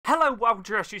Hello, welcome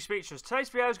to Rescue Speeches. Today's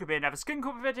video is going to be another skin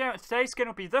copy video, and today's skin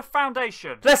will be the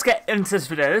foundation. Let's get into this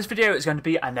video. This video is going to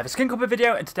be another skin copy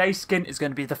video, and today's skin is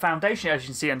going to be the foundation. As you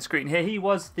can see on the screen here, he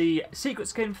was the secret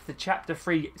skin for the Chapter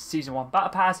 3 Season 1 Battle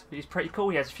Pass. He's pretty cool.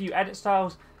 He has a few edit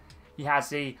styles. He has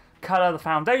the colour, the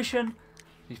foundation,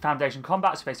 the foundation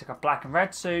combat, so basically a black and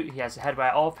red suit. He has the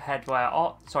headwear off, headwear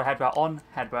on,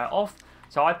 headwear off.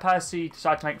 So I personally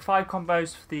decided to make 5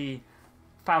 combos for the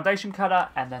foundation colour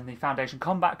and then the foundation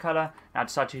combat colour. Now I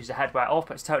decided to use the headwear off,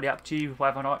 but it's totally up to you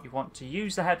whether or not you want to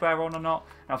use the headwear on or not.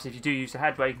 And obviously if you do use the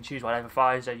headwear, you can choose whatever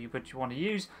visor you want to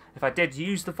use. If I did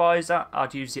use the visor,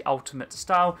 I'd use the ultimate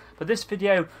style. But this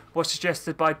video was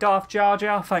suggested by Darth Jar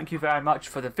Jar. Thank you very much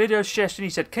for the video suggestion.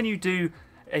 He said, can you do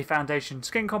a foundation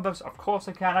skin combos? Of course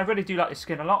I can. I really do like this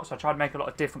skin a lot, so I try to make a lot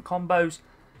of different combos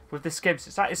with this skin.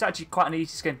 So it's actually quite an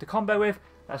easy skin to combo with.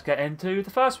 Let's get into the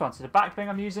first one. So the back bling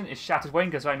I'm using is Shattered Wing.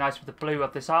 Goes very nice with the blue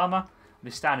of this armour,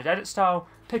 the standard edit style.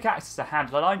 Pickaxe is the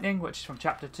Handle of Lightning, which is from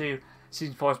Chapter 2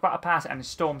 Season 4's Battle Pass, and the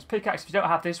Storm's Pickaxe. If you don't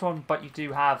have this one, but you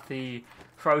do have the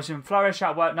Frozen Flourish,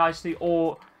 that work nicely.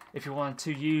 Or if you wanted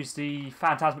to use the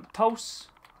Phantasmic Pulse,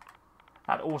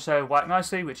 that also work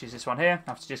nicely, which is this one here.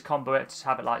 I have to just combo it, just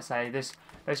have it like, say, this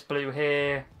blue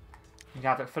here. You can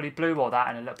have it fully blue, or that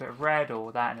and a little bit of red,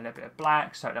 or that and a little bit of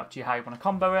black. So it's up to you how you want to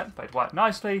combo it, but it worked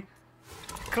nicely.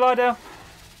 Collider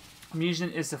I'm using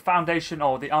is the foundation,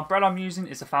 or the umbrella I'm using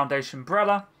is the foundation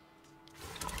umbrella.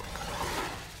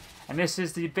 And this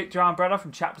is the Victory Umbrella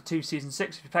from Chapter 2 Season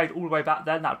 6. If you played all the way back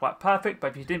then, that would work perfect.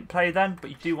 But if you didn't play then, but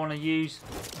you do want to use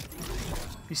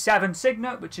the 7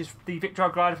 Signet, which is the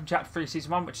Victory Glider from Chapter 3 Season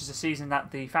 1, which is the season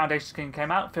that the foundation skin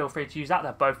came out, feel free to use that.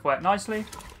 They both work nicely.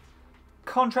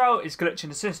 Contrail is glitching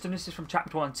the system. This is from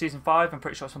Chapter 1 Season 5. I'm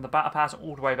pretty sure it's from the Battle Pass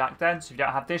all the way back then. So if you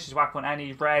don't have this, just whack on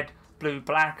any red, blue,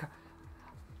 black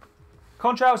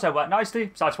Contrail, so it worked nicely.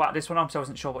 Besides whack this one on, so I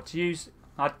wasn't sure what to use.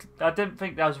 I didn't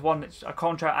think there was one that a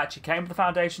Contrail actually came with the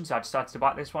foundation, so I decided to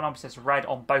whack this one on. It says red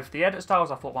on both the edit styles.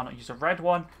 I thought, why not use a red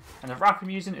one? And the wrap I'm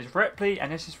using is Ripley,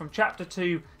 and this is from Chapter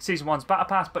 2 Season 1's Battle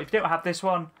Pass. But if you don't have this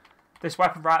one, this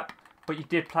weapon wrap, but you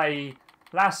did play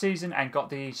last season and got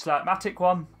the Slurpmatic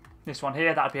one, this one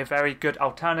here, that would be a very good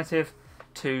alternative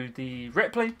to the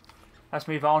Ripley. Let's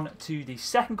move on to the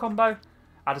second combo.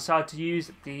 I decided to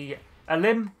use the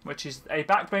Elim, which is a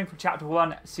backbling from Chapter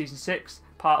 1 Season 6,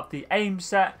 part of the AIM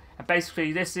set. And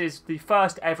basically this is the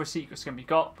first ever secret skin we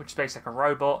got, which is basically like a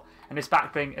robot. And this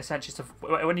backbling essentially,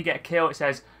 when you get a kill, it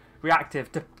says reactive,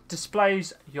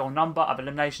 displays your number of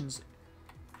eliminations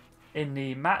in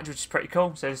the match, which is pretty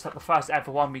cool. So it's like the first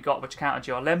ever one we got which counted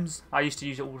your limbs. I used to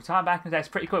use it all the time back in the day. It's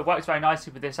pretty cool. It works very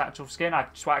nicely with this actual skin. I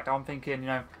just whacked on thinking, you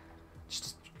know,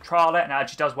 just trial it, and it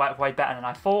actually does work way better than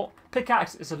I thought.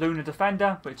 Pickaxe is a Lunar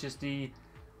Defender, which is the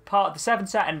part of the 7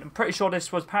 set, and I'm pretty sure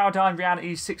this was Paradigm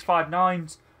Reality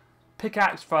 659's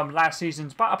Pickaxe from last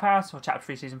season's Battle Pass, or Chapter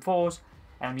 3 Season 4's,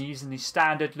 and I'm using the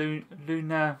standard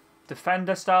Lunar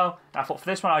Defender style. And I thought for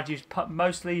this one I'd use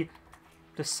mostly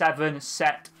the 7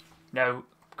 set, you know,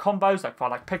 combos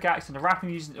like Pickaxe, and the wrap I'm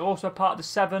using is also part of the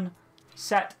 7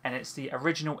 set, and it's the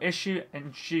original issue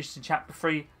introduced in Chapter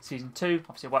 3 Season 2.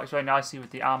 Obviously it works very nicely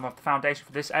with the armour of the foundation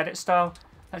for this edit style.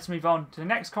 Let's move on to the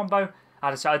next combo.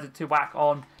 I decided to whack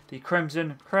on the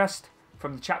Crimson Crest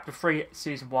from the Chapter 3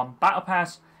 Season 1 Battle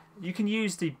Pass. You can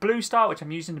use the blue style, which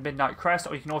I'm using, the Midnight Crest,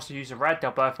 or you can also use the red.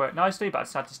 They'll both work nicely, but I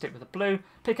decided to stick with the blue.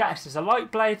 Pickaxe is a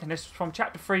light blade, and this is from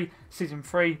Chapter 3 Season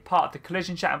 3, part of the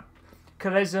Collision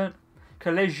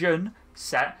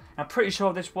set. I'm pretty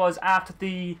sure this was after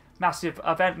the massive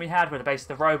event we had where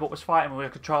basically the robot was fighting, we were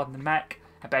controlling the mech,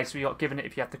 and basically you got given it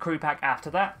if you had the crew pack after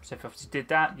that. So if you obviously did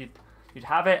that, you'd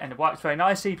have it, and it works very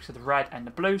nicely because of the red and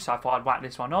the blue, so I thought I'd whack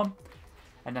this one on.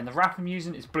 And then the wrap I'm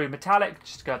using is blue metallic,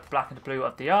 just to go with the black and the blue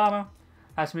of the armour.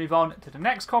 Let's move on to the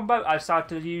next combo. I decided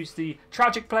to use the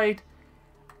Tragic Blade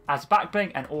as a back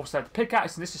bling, and also the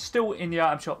Pickaxe, and this is still in the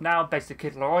item shop now, basically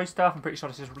Kid Leroy stuff. I'm pretty sure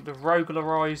this is the Rogue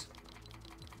Leroy's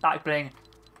back bling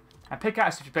and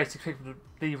Pickaxe. If you basically pick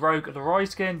the Rogue Leroy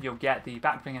skin, you'll get the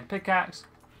back bling and Pickaxe,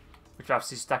 which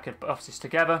obviously stack it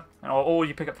together, or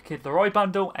you pick up the Kid Leroy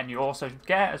bundle and you also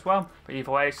get it as well. But either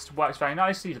way, it works very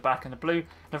nicely, the black and the blue.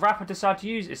 The wrap I decided to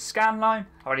use is Scanline.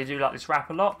 I really do like this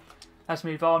wrap a lot. Let's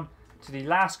move on to the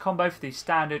last combo for the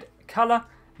standard colour.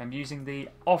 I'm using the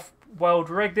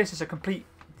Off-World Rig. This is a complete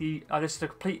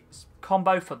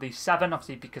combo for the 7,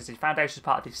 obviously because the foundation is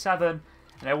part of the 7,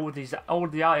 and all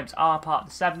the items are part of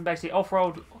the 7. Basically,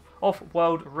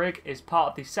 Off-World Rig is part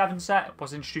of the 7 set. It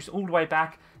was introduced all the way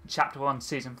back in Chapter 1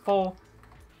 Season 4.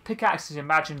 Pickaxe is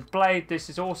Imagined Blade. This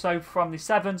is also from the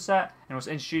 7 set and was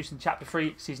introduced in Chapter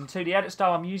 3 Season 2. The edit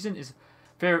style I'm using is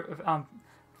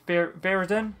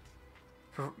Viridian.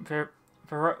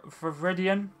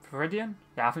 Viridian?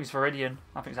 Yeah, I think it's Viridian.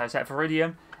 I think so. I said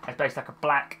Viridian. It's basically like a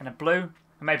black and a blue.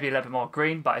 And maybe a little bit more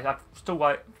green, but I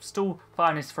still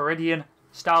find this Viridian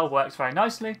style works very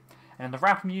nicely. And the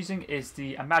wrap I'm using is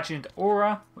the Imagined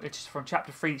Aura, which is from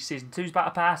Chapter 3, Season 2's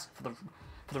Battle Pass. For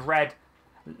the red.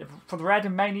 For the red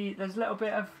and mainly, there's a little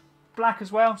bit of black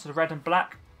as well. So the red and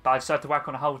black. But I decided to whack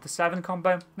on a hold with the 7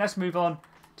 combo. Let's move on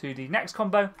to the next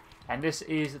combo. And this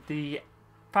is the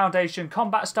Foundation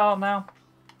Combat style now.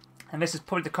 And this is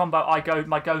probably the combo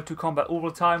my go-to combo all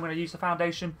the time when I use the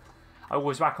Foundation. I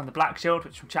always whack on the Black Shield,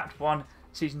 which is from Chapter 1,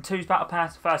 Season 2's Battle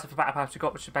Pass. First of the Battle Pass we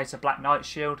got, which is basically a Black Knight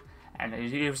Shield. And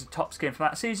it was the top skin from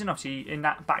that season. Obviously, in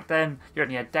that back then, you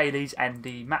only had dailies, and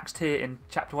the max tier in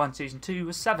Chapter 1, Season 2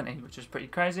 was 70, which was pretty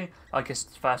crazy. I guess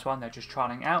it's the first one, they're just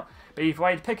trialing it out. But either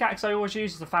way, the pickaxe I always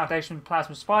use is the Foundation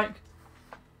Plasma Spike.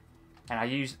 And I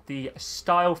use the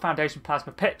Style Foundation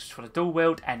Plasma Picks for the dual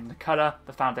wield, and the colour,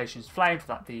 the Foundation's Flame, for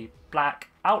that the black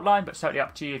outline. But it's totally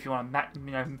up to you if you want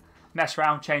to mess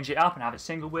around, change it up, and have it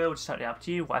single wield. It's totally up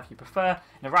to you, whatever you prefer.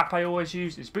 And the wrap I always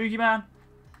use is Boogeyman,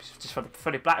 just for the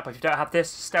fully black. But if you don't have this,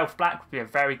 Stealth Black would be a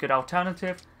very good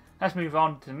alternative. Let's move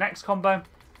on to the next combo.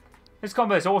 This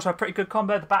combo is also a pretty good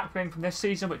combo. The back bling from this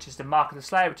season, which is the Mark of the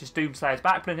Slayer, which is Doomslayer's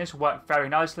back bling. This will work very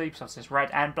nicely because there's red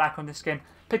and black on this skin.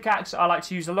 Pickaxe I like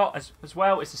to use a lot as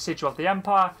well. It's the Sigil of the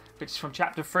Empire, which is from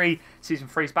Chapter 3, Season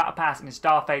 3's Battle Pass, and it's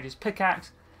Darth Vader's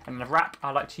pickaxe. And the wrap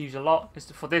I like to use a lot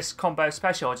is for this combo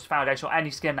special, or just Foundation, or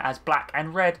any skin that has black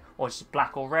and red, or just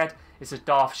black or red. It's a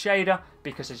Darth Shader,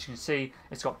 because as you can see,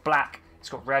 it's got black, it's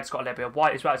got red, it's got a little bit of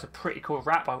white as well. It's a pretty cool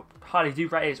wrap. I highly do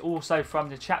rate it. It's also from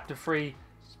the Chapter 3,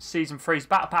 Season 3's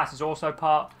Battle Pass. It's also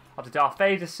part of the Darth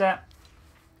Vader set.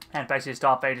 And basically it's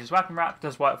Darth Vader's weapon wrap. It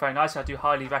does work very nicely. I do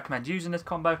highly recommend using this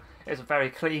combo. It's a very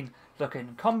clean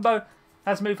looking combo.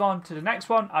 Let's move on to the next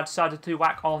one. I decided to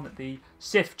whack on the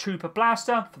Sith Trooper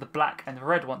Blaster for the black and the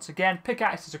red once again.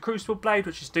 Pickaxe is a Crucible Blade,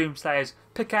 which is Doomslayer's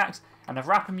pickaxe. And the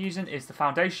wrap I'm using is the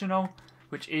Foundational,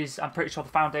 which is, I'm pretty sure, the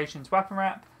Foundation's weapon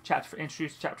wrap.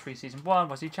 Introduced to Chapter 3 Season 1.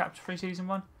 Was he Chapter 3 Season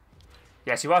 1?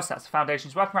 Yes, he was. That's the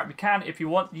Foundation's weapon wrap. You can, if you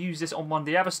want, use this on one of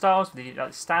the other styles, the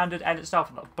standard edit style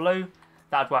for the blue.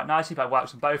 That'd work nicely, but it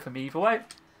works on both of them either way.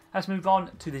 Let's move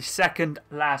on to the second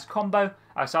last combo.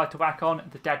 I decided to whack on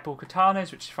the Deadpool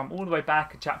Katanas, which is from all the way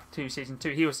back in Chapter 2, Season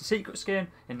 2. He was the secret skin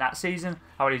in that season.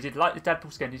 I really did like the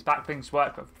Deadpool skin. These backblings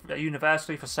work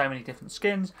universally for so many different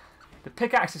skins. The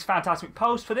pickaxe is Fantastic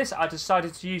Pulse. For this, I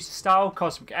decided to use the style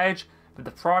Cosmic Edge with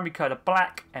the primary colour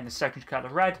black and the secondary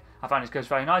colour red. I find this goes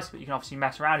very nice, but you can obviously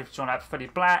mess around. If you just want to have it fully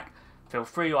black, feel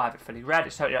free, or have it fully red.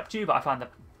 It's totally up to you, but I find the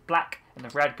black and the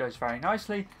red goes very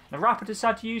nicely. And the wrap I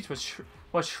decided to use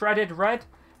was Shredded Red,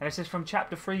 and this is from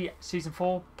Chapter 3, Season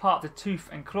 4, part of the Tooth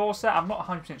and Claw set. I'm not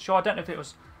 100% sure. I don't know if it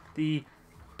was the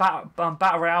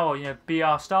Battle Royale or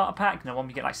BR Starter Pack, the one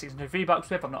we get like 600 V-Bucks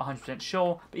with. I'm not 100%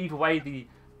 sure, but either way, the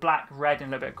black, red,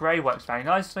 and a little bit of grey works very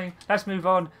nicely. Let's move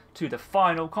on to the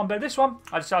final combo. This one,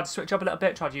 I decided to switch up a little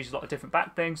bit, try to use a lot of different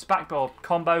back blings. Backdoor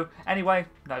combo anyway.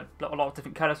 No, a lot of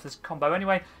different colours for this combo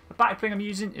anyway. The back bling I'm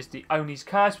using is the Oni's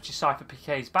Curse, which is Cypher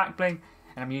PK's back bling.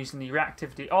 And I'm using the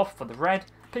reactivity off for the red.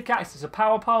 Pickaxe is a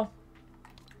power pole,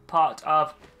 part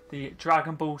of the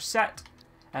Dragon Ball set.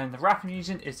 And the wrap I'm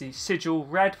using is the Sigil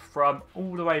Red from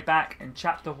all the way back in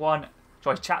Chapter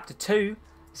 2,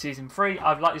 Season 3.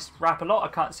 I've liked this wrap a lot. I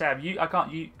can't say I've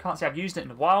used it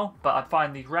in a while, but I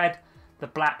find the red, the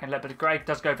black, and a little bit of grey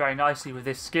does go very nicely with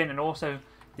this skin and also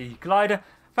the glider.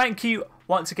 Thank you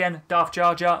once again, Darth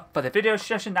Jar Jar, for the video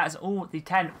session. That is all the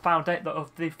 10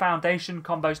 of the Foundation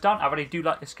combos done. I really do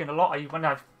like this skin a lot. When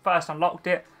I first unlocked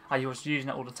it, I was using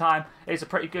it all the time. It's a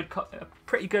pretty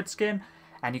good skin,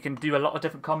 and you can do a lot of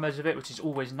different combos with it, which is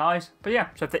always nice. But yeah,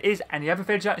 so if there is any other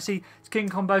videos you'd like to see, skin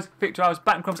combos, victory hours,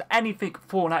 back combos, anything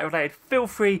Fortnite related, feel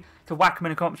free to whack them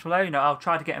in the comments below. I'll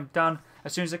try to get them done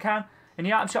as soon as I can. In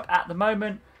the item shop at the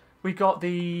moment, we got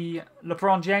the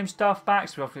LeBron James stuff back.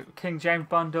 So we got the King James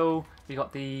bundle. We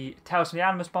got the Tales from the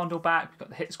Animus bundle back. We got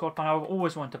the Hit Squad bundle. I've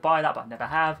always wanted to buy that, but I never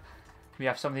have. We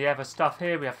have some of the other stuff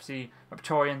here. We have the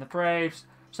Raptorian, the Braves,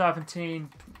 17.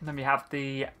 Then we have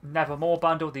the Nevermore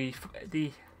bundle, the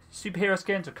superhero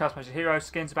skins or customized hero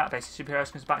skins back, basically superhero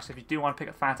skins back. So if you do want to pick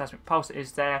up Fantastic Pulse, it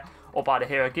is there, or buy the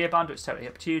Hero Gear bundle. It's totally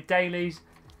up to you. Dailies.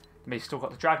 Then we still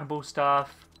got the Dragon Ball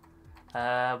stuff.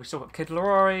 We still got Kid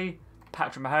Laroi.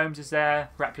 Patrick Mahomes is there.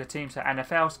 Rep your team, so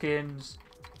NFL skins.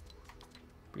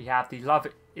 We have the Love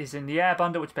is in the Air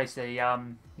bundle, which is basically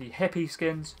the hippie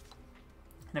skins.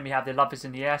 And then we have the Love is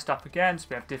in the Air stuff again. So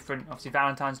we have different, obviously,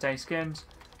 Valentine's Day skins.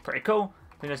 Pretty cool.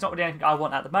 there's not really anything I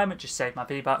want at the moment. Just save my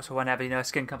V-Bucks for whenever, you know, a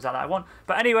skin comes out that I want.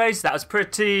 But anyways, that was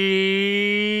pretty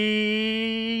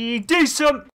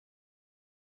decent.